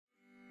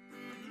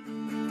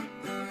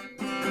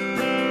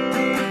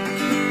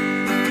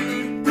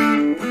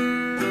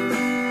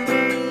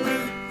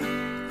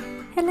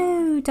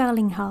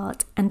darling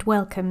heart, and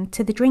welcome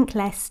to the Drink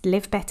Less,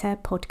 Live Better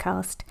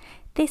podcast.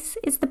 This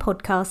is the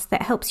podcast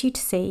that helps you to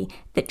see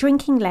that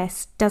drinking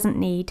less doesn't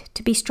need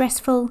to be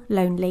stressful,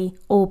 lonely,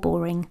 or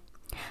boring.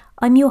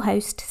 I'm your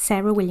host,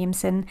 Sarah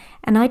Williamson,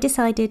 and I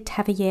decided to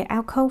have a year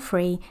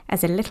alcohol-free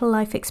as a little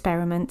life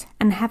experiment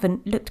and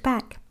haven't looked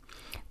back.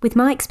 With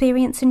my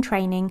experience and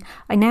training,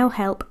 I now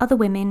help other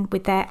women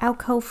with their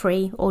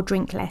alcohol-free or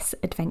drink less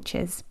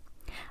adventures.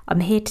 I'm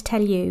here to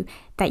tell you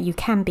that you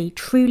can be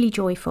truly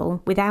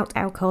joyful without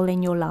alcohol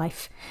in your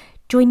life.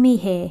 Join me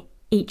here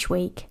each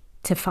week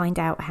to find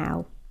out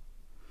how.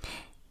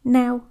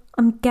 Now,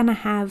 I'm gonna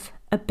have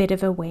a bit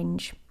of a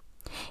whinge.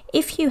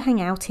 If you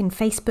hang out in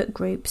Facebook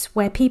groups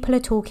where people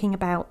are talking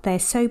about their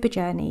sober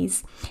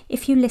journeys,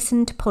 if you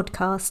listen to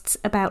podcasts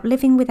about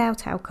living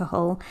without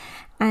alcohol,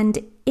 and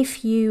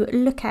if you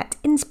look at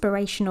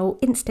inspirational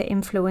Insta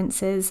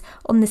influencers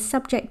on the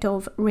subject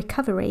of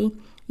recovery,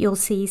 you'll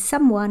see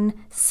someone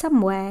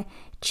somewhere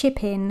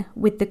chip in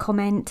with the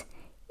comment,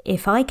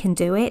 "If I can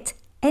do it,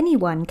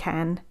 anyone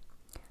can."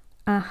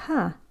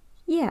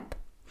 Yep.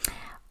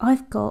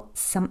 I've got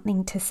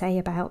something to say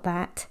about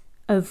that.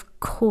 Of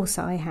course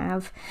I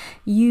have.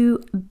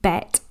 You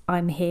bet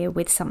I'm here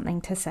with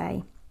something to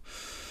say.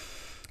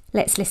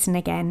 Let's listen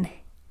again.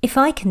 If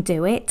I can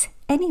do it,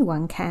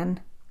 anyone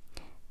can.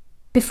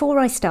 Before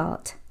I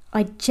start,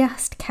 I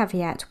just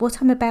caveat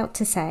what I'm about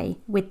to say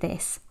with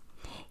this.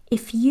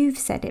 If you've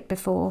said it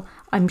before,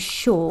 I'm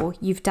sure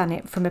you've done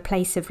it from a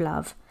place of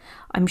love.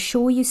 I'm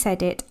sure you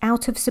said it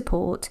out of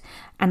support,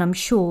 and I'm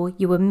sure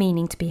you were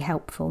meaning to be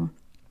helpful.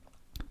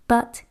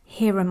 But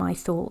here are my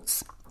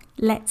thoughts.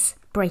 Let's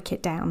break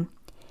it down.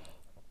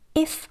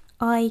 If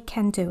I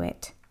can do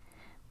it.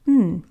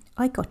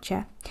 I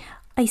gotcha.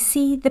 I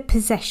see the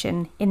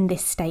possession in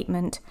this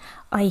statement.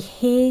 I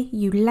hear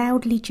you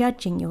loudly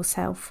judging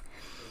yourself.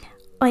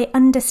 I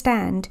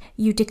understand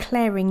you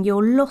declaring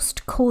your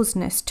lost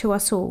causeness to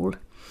us all.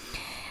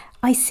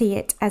 I see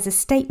it as a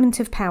statement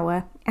of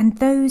power, and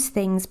those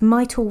things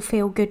might all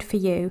feel good for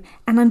you,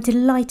 and I'm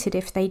delighted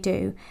if they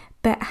do,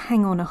 but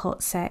hang on a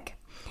hot sec.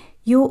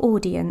 Your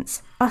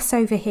audience, us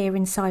over here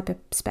in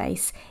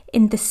cyberspace,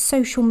 in the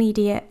social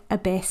media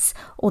abyss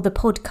or the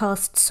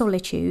podcast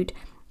solitude,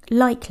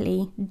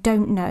 likely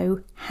don't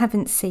know,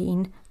 haven't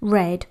seen,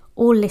 read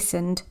or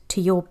listened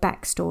to your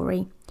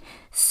backstory.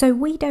 So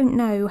we don't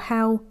know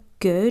how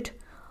good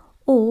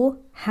or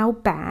how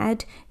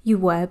bad you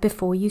were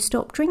before you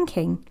stopped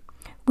drinking.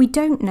 We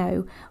don't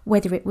know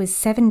whether it was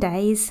 7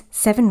 days,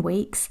 7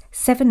 weeks,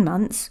 7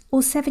 months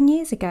or 7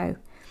 years ago.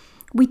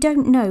 We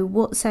don't know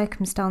what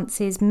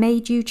circumstances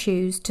made you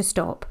choose to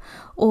stop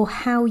or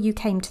how you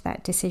came to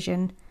that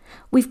decision.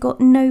 We've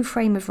got no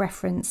frame of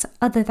reference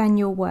other than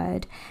your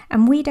word,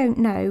 and we don't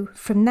know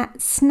from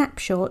that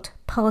snapshot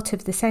part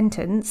of the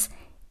sentence,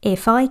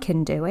 "If I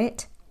can do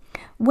it,"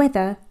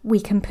 whether we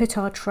can put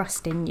our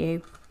trust in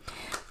you.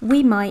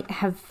 We might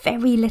have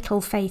very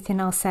little faith in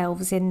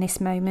ourselves in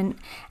this moment,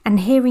 and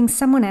hearing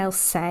someone else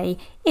say,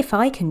 "If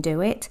I can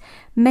do it,"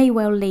 may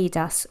well lead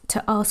us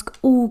to ask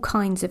all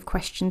kinds of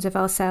questions of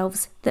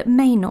ourselves that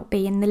may not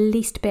be in the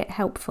least bit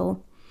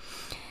helpful.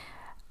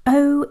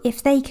 Oh,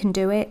 if they can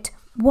do it,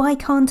 why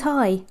can't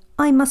I?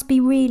 I must be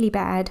really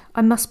bad.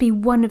 I must be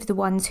one of the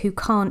ones who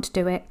can't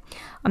do it.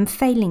 I'm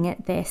failing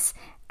at this,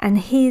 and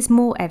here's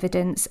more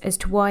evidence as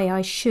to why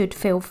I should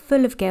feel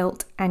full of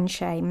guilt and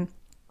shame.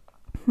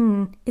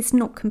 It's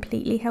not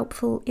completely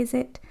helpful, is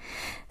it?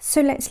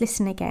 So let's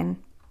listen again.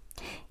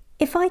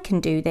 If I can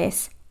do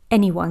this,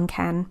 anyone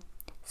can.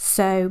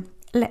 So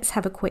let's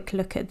have a quick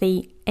look at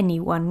the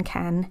anyone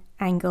can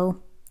angle.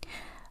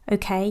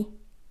 Okay,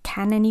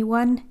 can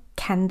anyone?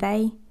 Can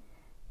they?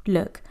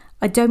 Look,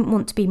 I don't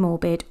want to be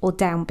morbid or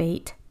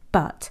downbeat,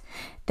 but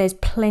there's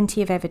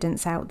plenty of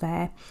evidence out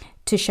there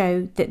to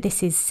show that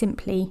this is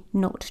simply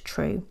not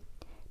true.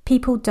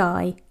 People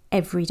die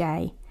every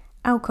day.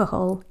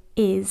 Alcohol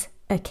is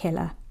a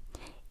killer.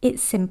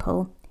 It's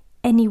simple.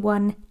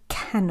 Anyone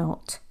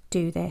cannot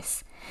do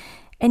this.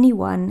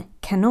 Anyone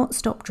cannot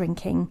stop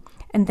drinking,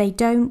 and they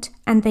don't,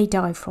 and they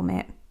die from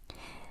it.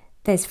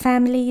 There's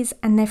families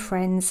and their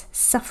friends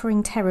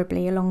suffering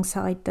terribly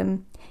alongside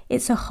them.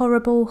 It's a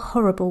horrible,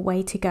 horrible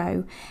way to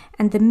go,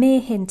 and the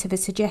mere hint of a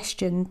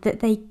suggestion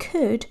that they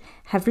could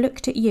have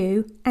looked at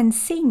you and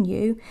seen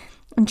you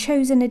and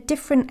chosen a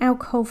different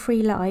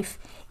alcohol-free life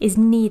is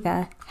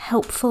neither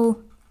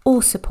helpful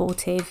or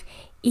supportive,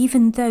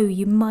 even though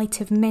you might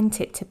have meant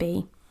it to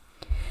be.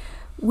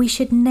 We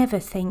should never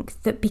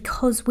think that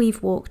because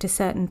we've walked a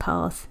certain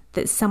path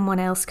that someone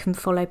else can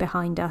follow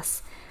behind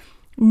us.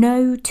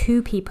 No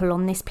two people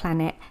on this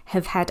planet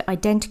have had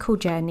identical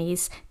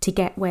journeys to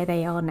get where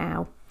they are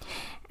now.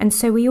 And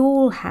so we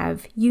all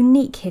have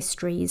unique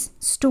histories,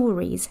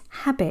 stories,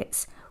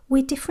 habits.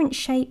 We're different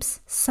shapes,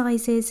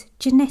 sizes,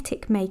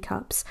 genetic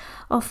makeups.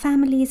 Our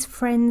families,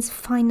 friends,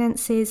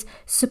 finances,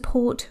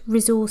 support,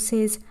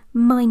 resources,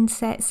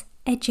 mindsets,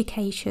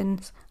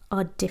 educations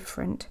are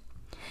different.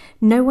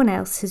 No one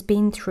else has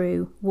been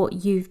through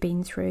what you've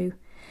been through.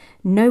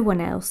 No one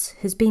else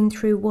has been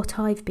through what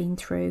I've been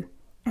through.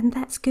 And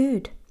that's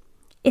good.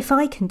 If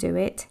I can do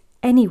it,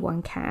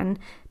 anyone can,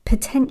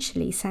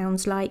 potentially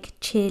sounds like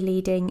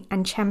cheerleading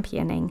and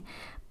championing,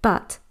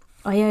 but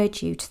I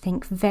urge you to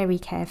think very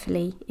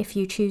carefully if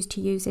you choose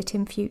to use it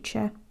in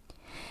future.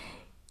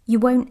 You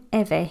won't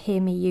ever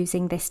hear me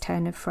using this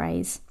turn of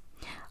phrase.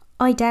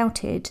 I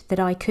doubted that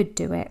I could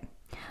do it.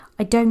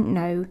 I don't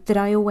know that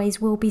I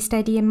always will be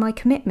steady in my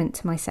commitment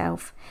to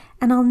myself,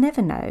 and I'll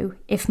never know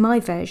if my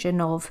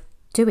version of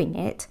doing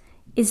it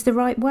is the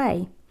right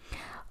way.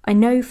 I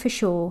know for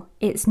sure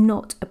it's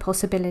not a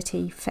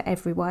possibility for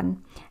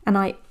everyone, and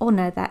I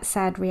honour that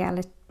sad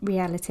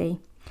reality.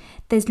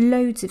 There's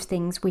loads of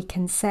things we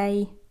can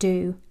say,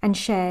 do, and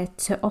share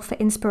to offer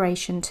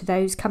inspiration to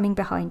those coming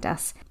behind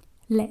us.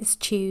 Let's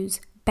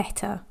choose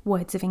better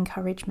words of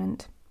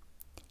encouragement.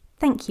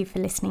 Thank you for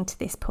listening to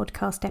this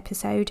podcast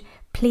episode.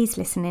 Please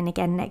listen in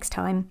again next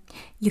time.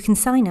 You can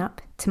sign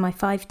up to my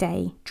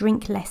 5-day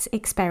Drink Less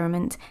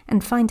experiment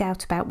and find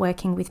out about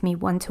working with me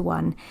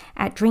one-to-one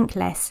at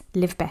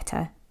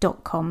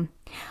drinklesslivebetter.com.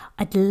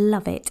 I'd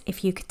love it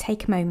if you could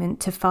take a moment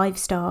to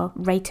 5-star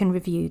rate and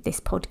review this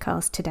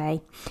podcast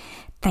today.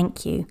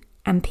 Thank you,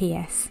 and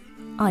P.S.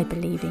 I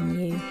believe in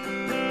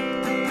you.